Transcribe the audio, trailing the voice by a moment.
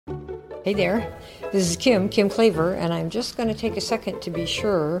Hey there, this is Kim Klaver, and I'm just going to take a second to be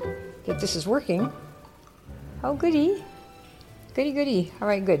sure that this is working. Oh, goody. Goody. All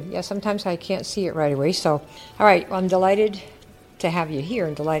right, good. Yeah, sometimes I can't see it right away. So, all right, well, I'm delighted to have you here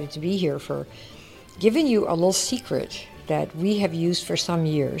and delighted to be here for giving you a little secret that we have used for some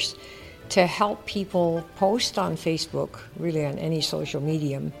years to help people post on Facebook, really on any social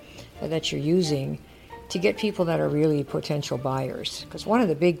medium that you're using, to get people that are really potential buyers. Because one of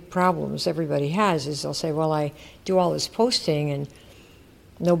the big problems everybody has is they'll say, well, I do all this posting and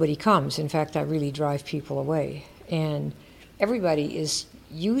nobody comes. In fact, I really drive people away. And everybody is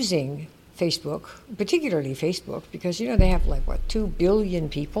using Facebook, particularly Facebook, because, they have 2 billion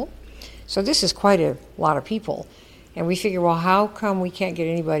people? So this is quite a lot of people. And we figure, well, how come we can't get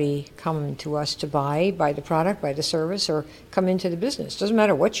anybody coming to us to buy the product, buy the service, or come into the business? Doesn't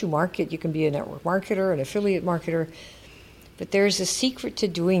matter what you market. You can be a network marketer, an affiliate marketer. But there's a secret to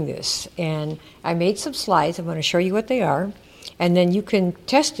doing this. And I made some slides. I'm going to show you what they are. And then you can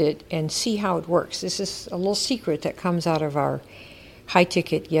test it and see how it works. This is a little secret that comes out of our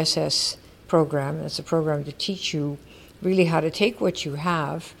high-ticket YesS program. It's a program to teach you really how to take what you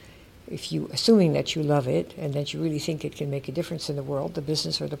have, assuming that you love it and that you really think it can make a difference in the world, the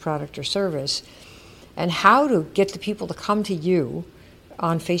business or the product or service, and how to get the people to come to you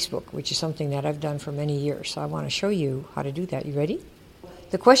on Facebook, which is something that I've done for many years. So I want to show you how to do that. You ready?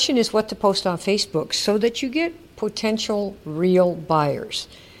 The question is what to post on Facebook so that you get potential real buyers.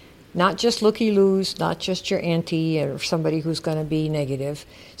 Not just looky-loos, not just your auntie or somebody who's going to be negative.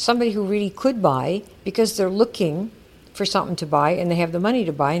 Somebody who really could buy because they're looking for something to buy and they have the money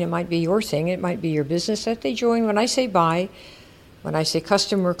to buy, and it might be your thing, it might be your business that they join. When I say buy, when I say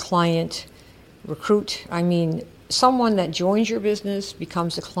customer, client, recruit, I mean someone that joins your business,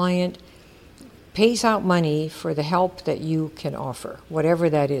 becomes a client, pays out money for the help that you can offer, whatever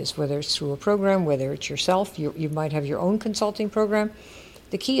that is, whether it's through a program, whether it's yourself, you might have your own consulting program.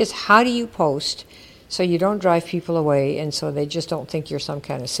 The key is, how do you post so you don't drive people away and so they just don't think you're some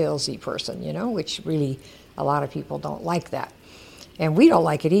kind of salesy person, which really a lot of people don't like that. And we don't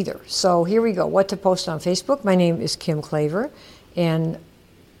like it either. So here we go. What to post on Facebook. My name is Kim Klaver. And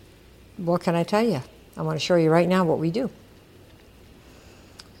what can I tell you? I want to show you right now what we do.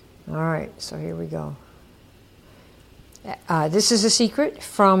 All right, so here we go. This is a secret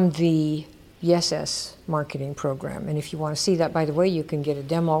from the YesS marketing program. And if you want to see that, by the way, you can get a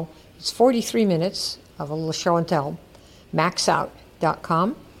demo. It's 43 minutes of a little show and tell.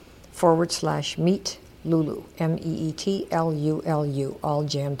 maxout.com/meet Lulu, MEETLULU, all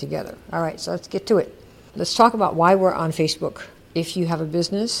jammed together. All right, so let's get to it. Let's talk about why we're on Facebook. If you have a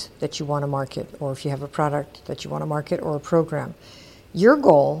business that you want to market, or if you have a product that you want to market, or a program, your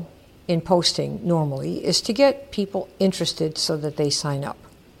goal in posting normally is to get people interested so that they sign up.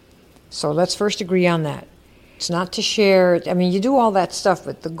 So let's first agree on that. It's not to share. You do all that stuff,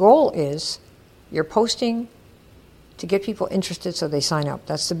 but the goal is you're posting to get people interested so they sign up.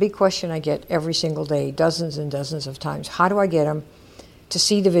 That's the big question I get every single day, dozens and dozens of times. How do I get them to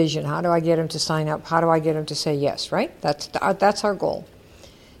see the vision? How do I get them to sign up? How do I get them to say yes, right? That's our goal.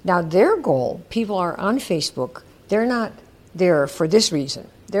 Now, their goal, people are on Facebook, they're not there for this reason.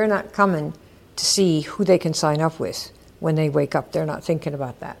 They're not coming to see who they can sign up with when they wake up. They're not thinking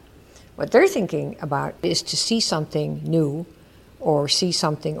about that. What they're thinking about is to see something new, or see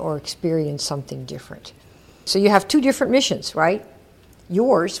something or experience something different. So you have 2 different missions, right?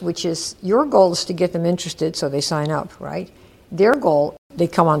 Yours, which is your goal, is to get them interested so they sign up, right? Their goal, they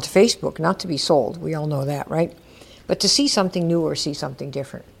come onto Facebook, not to be sold. We all know that, right? But to see something new or see something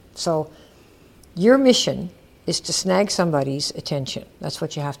different. So your mission is to snag somebody's attention. That's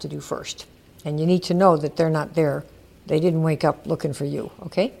what you have to do first. And you need to know that they're not there. They didn't wake up looking for you,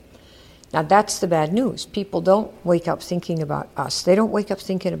 okay? Now, that's the bad news. People don't wake up thinking about us. They don't wake up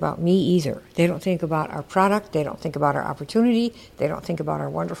thinking about me either. They don't think about our product. They don't think about our opportunity. They don't think about our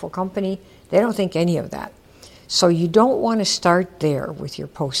wonderful company. They don't think any of that. So you don't want to start there with your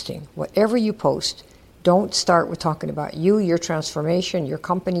posting. Whatever you post, don't start with talking about you, your transformation, your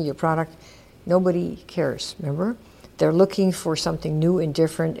company, your product. Nobody cares, remember? They're looking for something new and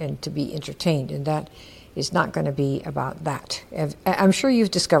different and to be entertained, and that is not going to be about that. I'm sure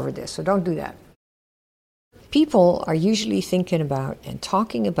you've discovered this, so don't do that. People are usually thinking about and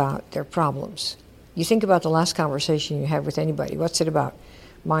talking about their problems. You think about the last conversation you had with anybody. What's it about?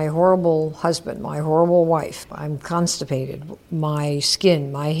 My horrible husband, my horrible wife, I'm constipated, my skin,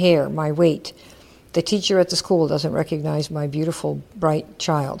 my hair, my weight. The teacher at the school doesn't recognize my beautiful, bright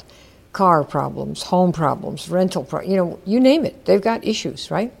child. Car problems, home problems, rental problems, you name it. They've got issues,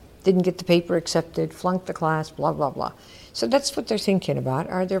 right? Didn't get the paper accepted, flunked the class, blah, blah, blah. So that's what they're thinking about,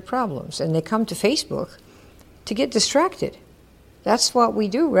 are their problems. And they come to Facebook to get distracted. That's what we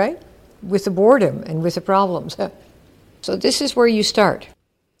do, right? With the boredom and with the problems. So this is where you start.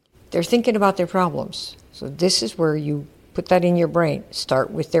 They're thinking about their problems. So this is where you put that in your brain.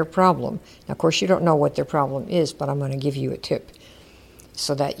 Start with their problem. Now, of course, you don't know what their problem is, but I'm going to give you a tip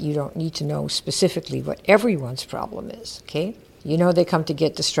so that you don't need to know specifically what everyone's problem is, okay? You know they come to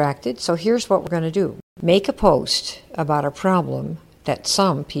get distracted, so here's what we're going to do. Make a post about a problem that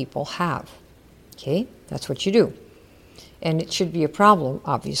some people have, okay? That's what you do. And it should be a problem,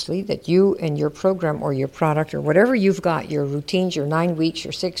 obviously, that you and your program or your product or whatever you've got, your routines, your 9 weeks,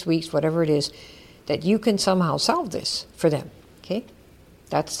 your 6 weeks, whatever it is, that you can somehow solve this for them, okay?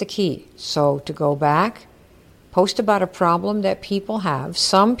 That's the key. So to go back, post about a problem that people have,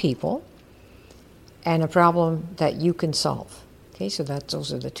 some people, and a problem that you can solve. Okay, so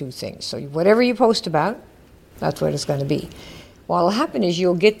those are the two things. So whatever you post about, that's what it's going to be. What will happen is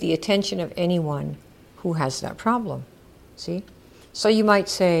you'll get the attention of anyone who has that problem. See? So you might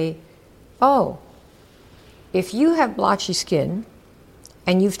say, oh, if you have blotchy skin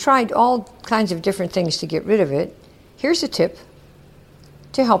and you've tried all kinds of different things to get rid of it, here's a tip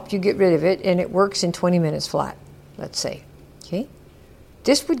to help you get rid of it, and it works in 20 minutes flat, let's say. Okay?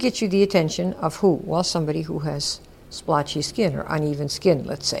 This would get you the attention of who? Well, somebody who has splotchy skin or uneven skin,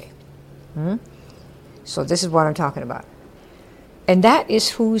 let's say. So this is what I'm talking about. And that is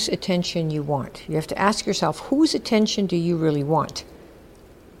whose attention you want. You have to ask yourself, whose attention do you really want?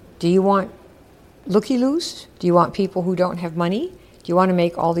 Do you want looky-loos? Do you want people who don't have money? Do you want to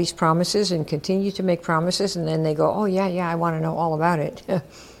make all these promises and continue to make promises, and then they go, oh, yeah, I want to know all about it.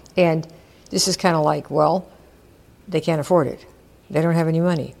 And this is kind of like, well, they can't afford it. They don't have any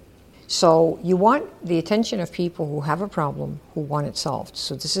money. So you want the attention of people who have a problem, who want it solved.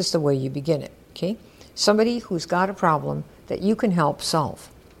 So this is the way you begin it, okay? Somebody who's got a problem that you can help solve,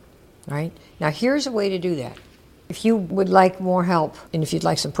 right? Now here's a way to do that. If you would like more help, and if you'd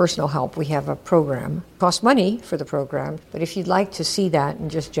like some personal help, we have a program. It costs money for the program, but if you'd like to see that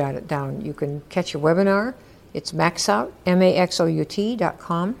and just jot it down, you can catch a webinar. It's maxout,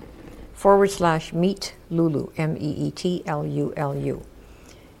 maxout.com/meet Lulu, MEETLULU.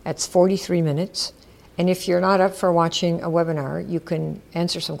 That's 43 minutes. And if you're not up for watching a webinar, you can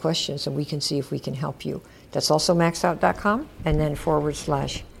answer some questions and we can see if we can help you. That's also maxout.com and then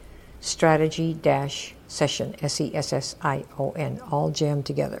 /strategy-session, SESSION, all jammed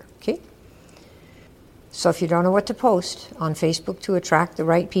together, okay? So if you don't know what to post on Facebook to attract the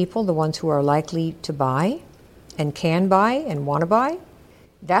right people, the ones who are likely to buy and can buy and want to buy,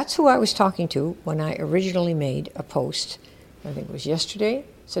 that's who I was talking to when I originally made a post, I think it was yesterday,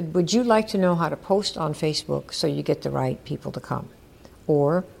 said, would you like to know how to post on Facebook so you get the right people to come?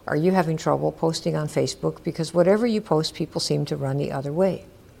 Or are you having trouble posting on Facebook because whatever you post, people seem to run the other way?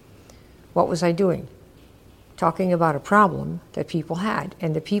 What was I doing? Talking about a problem that people had.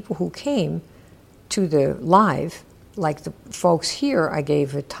 And the people who came to the live, like the folks here, I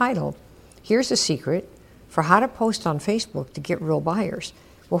gave a title, here's a secret for how to post on Facebook to get real buyers.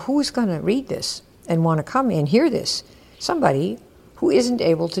 Well, who's going to read this and want to come and hear this? Somebody who isn't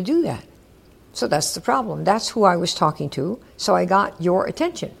able to do that. So that's the problem. That's who I was talking to. So I got your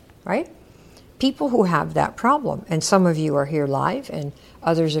attention, right? People who have that problem. And some of you are here live, and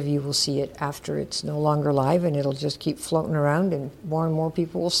others of you will see it after it's no longer live, and it'll just keep floating around, and more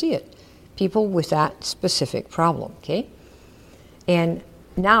people will see it. People with that specific problem, okay? And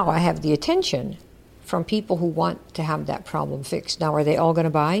now I have the attention from people who want to have that problem fixed. Now, are they all going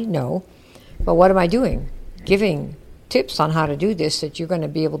to buy? No. But what am I doing? Giving tips on how to do this that you're going to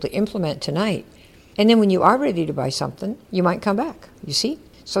be able to implement tonight. And then when you are ready to buy something, you might come back, you see?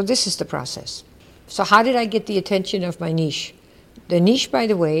 So this is the process. So how did I get the attention of my niche? The niche, by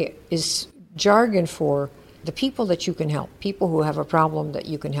the way, is jargon for the people that you can help, people who have a problem that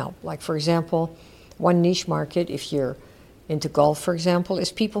you can help. Like, for example, one niche market, if you're into golf, for example,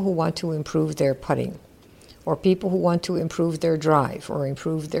 is people who want to improve their putting, or people who want to improve their drive or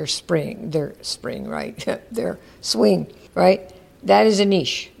improve their right? Their swing, right? That is a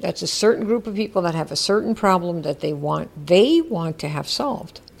niche. That's a certain group of people that have a certain problem that they want to have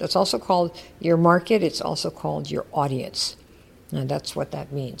solved. That's also called your market. It's also called your audience. And that's what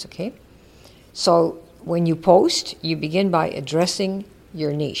that means, okay? So when you post, you begin by addressing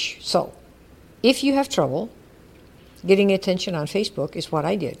your niche. So if you have trouble getting attention on Facebook, is what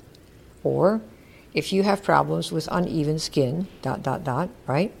I did. Or if you have problems with uneven skin, ...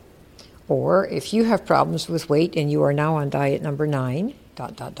 right? Or if you have problems with weight and you are now on diet number 9, ...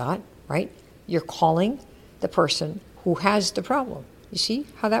 right? You're calling the person who has the problem. You see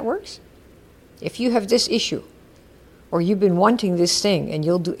how that works? If you have this issue, or you've been wanting this thing and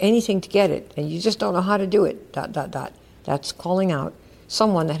you'll do anything to get it and you just don't know how to do it, ... That's calling out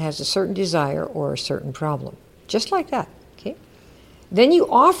someone that has a certain desire or a certain problem. Just like that, okay? Then you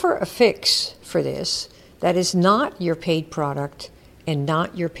offer a fix for this that is not your paid product and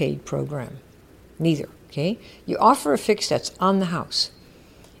not your paid program. Neither, okay? You offer a fix that's on the house.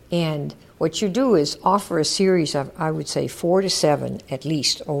 And what you do is offer a series of, I would say, 4 to 7 at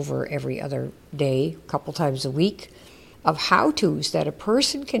least over every other day, a couple times a week, of how-tos that a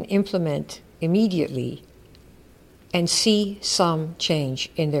person can implement immediately and see some change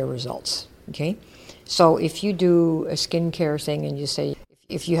in their results, okay? So if you do a skincare thing and you say,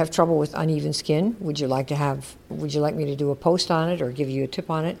 if you have trouble with uneven skin, would you like me to do a post on it or give you a tip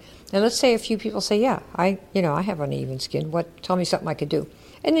on it? And let's say a few people say, yeah, I have uneven skin. Tell me something I could do.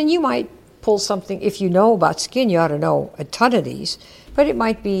 And then you might pull something. If you know about skin, you ought to know a ton of these. But it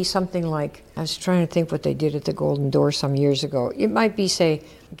might be something like, I was trying to think what they did at the Golden Door some years ago. It might be, say,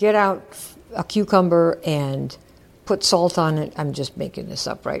 get out a cucumber and put salt on it. I'm just making this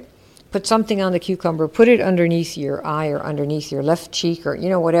up, right? Put something on the cucumber, put it underneath your eye or underneath your left cheek or,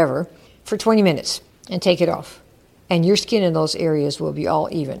 whatever, for 20 minutes and take it off. And your skin in those areas will be all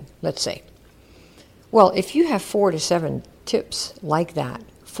even, let's say. Well, if you have 4 to 7 tips like that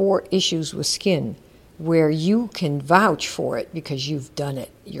for issues with skin where you can vouch for it because you've done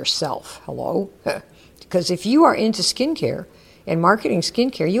it yourself, hello? Because if you are into skincare and marketing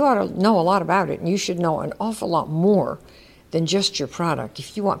skincare, you ought to know a lot about it, and you should know an awful lot more than just your product.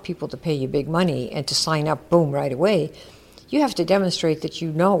 If you want people to pay you big money and to sign up, boom, right away, you have to demonstrate that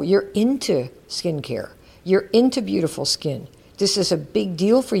you're into skincare. You're into beautiful skin. This is a big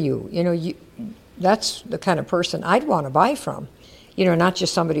deal for you. That's the kind of person I'd want to buy from. Not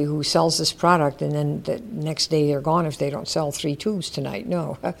just somebody who sells this product and then the next day they're gone if they don't sell 3 tubes tonight.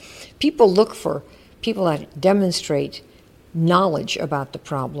 No. People look for people that demonstrate knowledge about the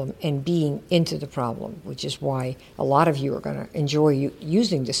problem and being into the problem, which is why a lot of you are going to enjoy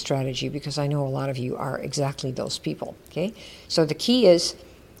using this strategy, because I know a lot of you are exactly those people, okay? So the key is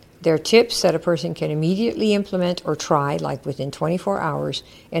there are tips that a person can immediately implement or try, like within 24 hours,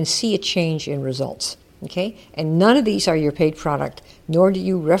 and see a change in results, okay? And none of these are your paid product, nor do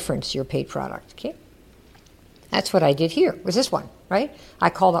you reference your paid product, okay? That's what I did here with this one, right? I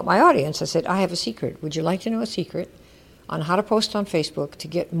called up my audience. I said, I have a secret. Would you like to know a secret on how to post on Facebook to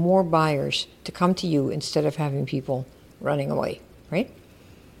get more buyers to come to you instead of having people running away, right?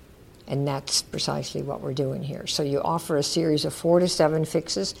 And that's precisely what we're doing here. So you offer a series of 4 to 7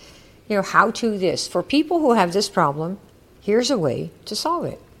 fixes. How to this. For people who have this problem, here's a way to solve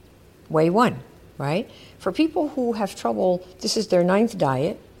it. Way 1, right? For people who have trouble, this is their 9th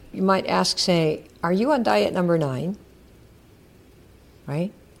diet, you might ask, say, are you on diet number 9?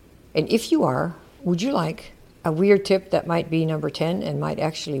 Right? And if you are, would you like a weird tip that might be number 10 and might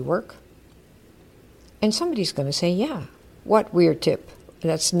actually work? And somebody's going to say, yeah. What weird tip?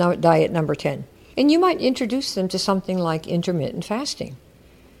 That's diet number 10. And you might introduce them to something like intermittent fasting.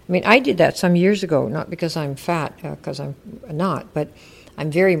 I mean, I did that some years ago, not because I'm fat, because I'm not, but I'm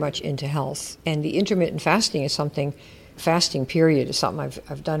very much into health. And the intermittent fasting period is something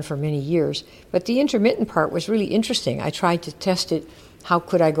I've done for many years. But the intermittent part was really interesting. I tried to test it. How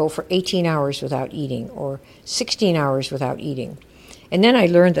could I go for 18 hours without eating or 16 hours without eating? And then I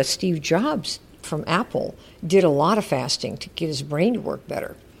learned that Steve Jobs from Apple did a lot of fasting to get his brain to work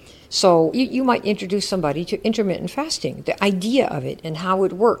better. So you might introduce somebody to intermittent fasting, the idea of it and how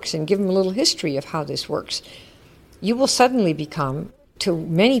it works, and give them a little history of how this works. You will suddenly become, to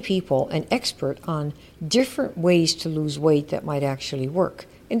many people, an expert on different ways to lose weight that might actually work.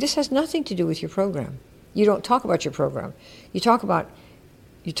 And this has nothing to do with your program. You don't talk about your program. You're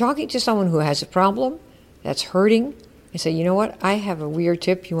talking to someone who has a problem that's hurting and say, you know what, I have a weird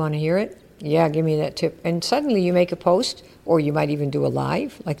tip. You want to hear it? Yeah, give me that tip. And suddenly you make a post, or you might even do a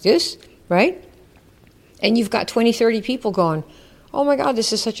live like this, right? And you've got 20, 30 people going, oh my God,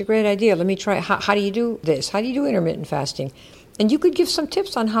 this is such a great idea. Let me try. How do you do this? How do you do intermittent fasting? And you could give some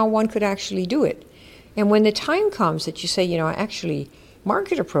tips on how one could actually do it. And when the time comes that you say, I actually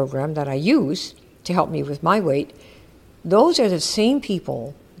market a program that I use to help me with my weight, those are the same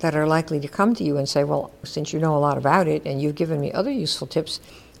people that are likely to come to you and say, well, since you know a lot about it and you've given me other useful tips,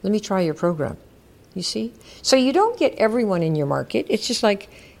 let me try your program. You see? So you don't get everyone in your market. It's just like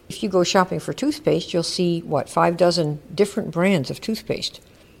if you go shopping for toothpaste, you'll see, 5 dozen different brands of toothpaste.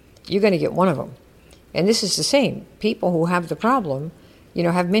 You're going to get one of them. And this is the same. People who have the problem,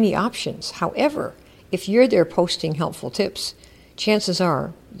 have many options. However, if you're there posting helpful tips, chances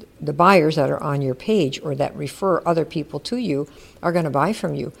are the buyers that are on your page or that refer other people to you are going to buy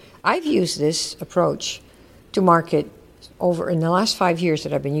from you. I've used this approach to market Over in the last 5 years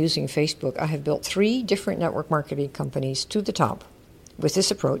that I've been using Facebook, I have built 3 different network marketing companies to the top with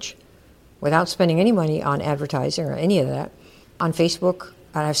this approach without spending any money on advertising or any of that on Facebook.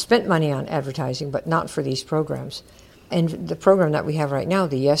 I've spent money on advertising, but not for these programs. And the program that we have right now,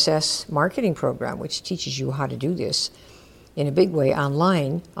 the SS marketing program, which teaches you how to do this in a big way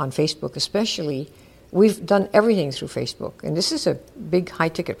online, on Facebook especially, we've done everything through Facebook. And this is a big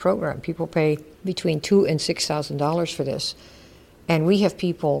high-ticket program. People pay between $2,000 and $6,000 for this. And we have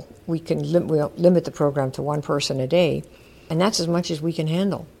people, we'll limit the program to 1 person a day, and that's as much as we can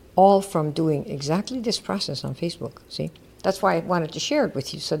handle, all from doing exactly this process on Facebook, see? That's why I wanted to share it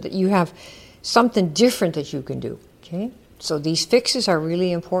with you, so that you have something different that you can do, okay? So these fixes are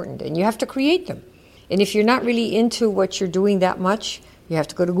really important, and you have to create them. And if you're not really into what you're doing that much, you have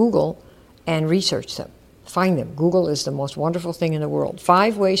to go to Google and research them. Find them. Google is the most wonderful thing in the world.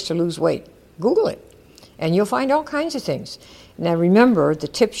 5 ways to lose weight. Google it. And you'll find all kinds of things. Now remember, the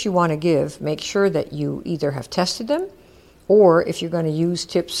tips you want to give, make sure that you either have tested them, or if you're going to use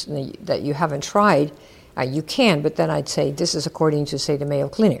tips that you haven't tried, you can, but then I'd say this is according to, say, the Mayo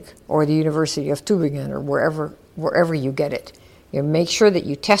Clinic or the University of Tübingen or wherever you get it. You know, make sure that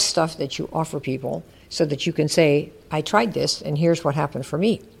you test stuff that you offer people so that you can say, I tried this and here's what happened for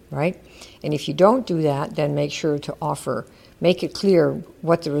me, right? And if you don't do that, then make sure to make it clear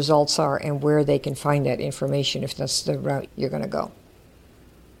what the results are and where they can find that information if that's the route you're going to go.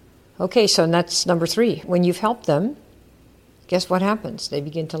 Okay, so that's number 3. When you've helped them, guess what happens? They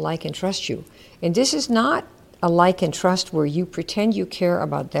begin to like and trust you. And this is not a like and trust where you pretend you care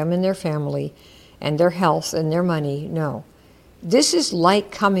about them and their family and their health and their money. No. This is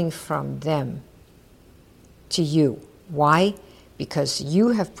like coming from them to you. Why? Because you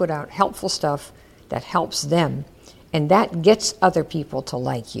have put out helpful stuff that helps them, and that gets other people to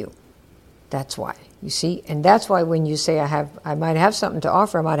like you. That's why, you see? And that's why when you say, I might have something to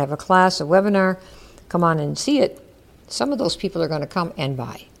offer, I might have a class, a webinar, come on and see it, some of those people are going to come and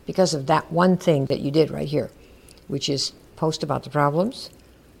buy because of that one thing that you did right here, which is post about the problems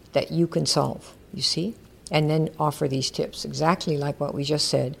that you can solve, you see? And then offer these tips, exactly like what we just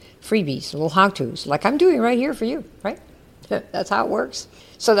said, freebies, little how-tos, like I'm doing right here for you, right? That's how it works.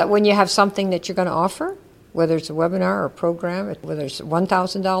 So that when you have something that you're going to offer, whether it's a webinar or a program, whether it's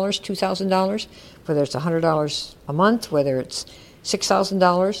 $1,000, $2,000, whether it's $100 a month, whether it's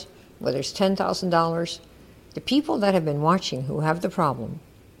 $6,000, whether it's $10,000, the people that have been watching who have the problem,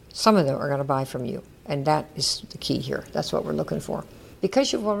 some of them are going to buy from you. And that is the key here. That's what we're looking for.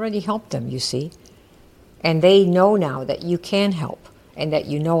 Because you've already helped them, you see. And they know now that you can help and that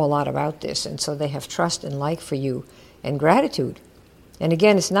you know a lot about this. And so they have trust and like for you and gratitude. And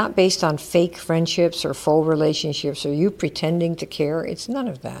again, it's not based on fake friendships or faux relationships or you pretending to care. It's none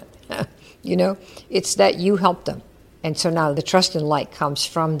of that. You know, it's that you helped them. And so now the trust and like comes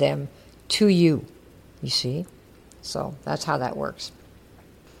from them to you, you see. So that's how that works.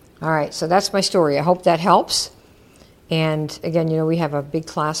 All right, so that's my story. I hope that helps. And again, you know, we have a big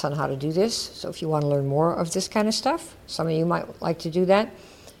class on how to do this. So if you want to learn more of this kind of stuff, some of you might like to do that.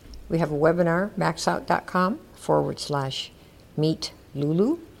 We have a webinar, maxout.com/meet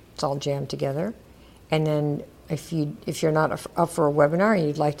Lulu. It's all jammed together. And then if you're not up for a webinar and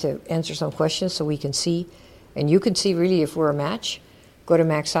you'd like to answer some questions so we can see, and you can see really if we're a match, go to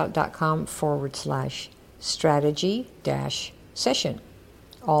maxout.com/strategy-session.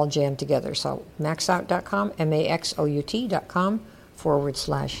 All jammed together. So maxout.com,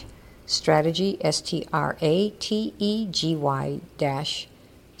 maxout.com/strategy, STRATEGY-session,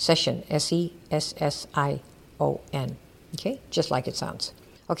 SESSION. Okay, just like it sounds.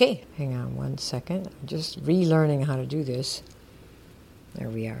 Okay, hang on 1 second. I'm just relearning how to do this. There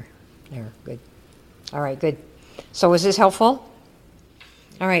we are. There, good. All right, good. So was this helpful?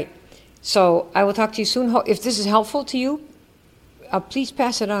 All right. So I will talk to you soon. If this is helpful to you, please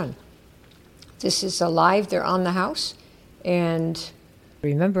pass it on. This is live. They're on the house. And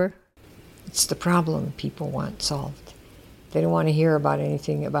remember, it's the problem people want solved. They don't want to hear about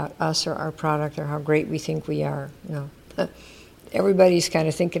anything about us or our product or how great we think we are. No. Everybody's kind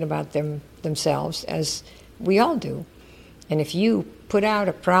of thinking about themselves, as we all do. And if you put out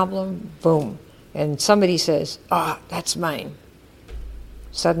a problem, boom, and somebody says, that's mine.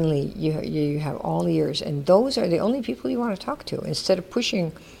 Suddenly you have all ears, and those are the only people you want to talk to, instead of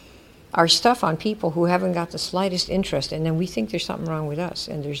pushing our stuff on people who haven't got the slightest interest, and then we think there's something wrong with us,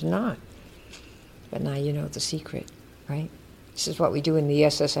 and there's not. But now you know the secret, right? This is what we do in the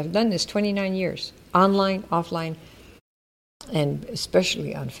SS. I've done this 29 years, online, offline, and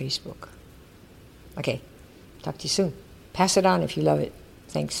especially on Facebook. Okay, talk to you soon. Pass it on if you love it.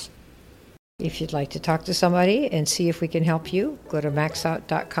 Thanks. If you'd like to talk to somebody and see if we can help you, go to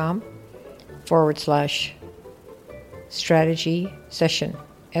maxout.com/strategy session.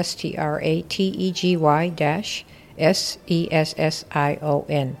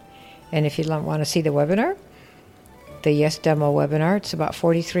 STRATEGY-SESSION. And if you want to see the webinar, the Yes Demo webinar, it's about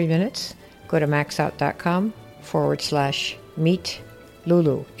 43 minutes. Go to maxout.com/meet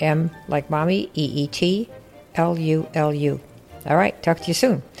Lulu. M like mommy, EET, LULU. All right, talk to you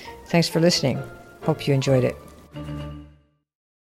soon. Thanks for listening. Hope you enjoyed it.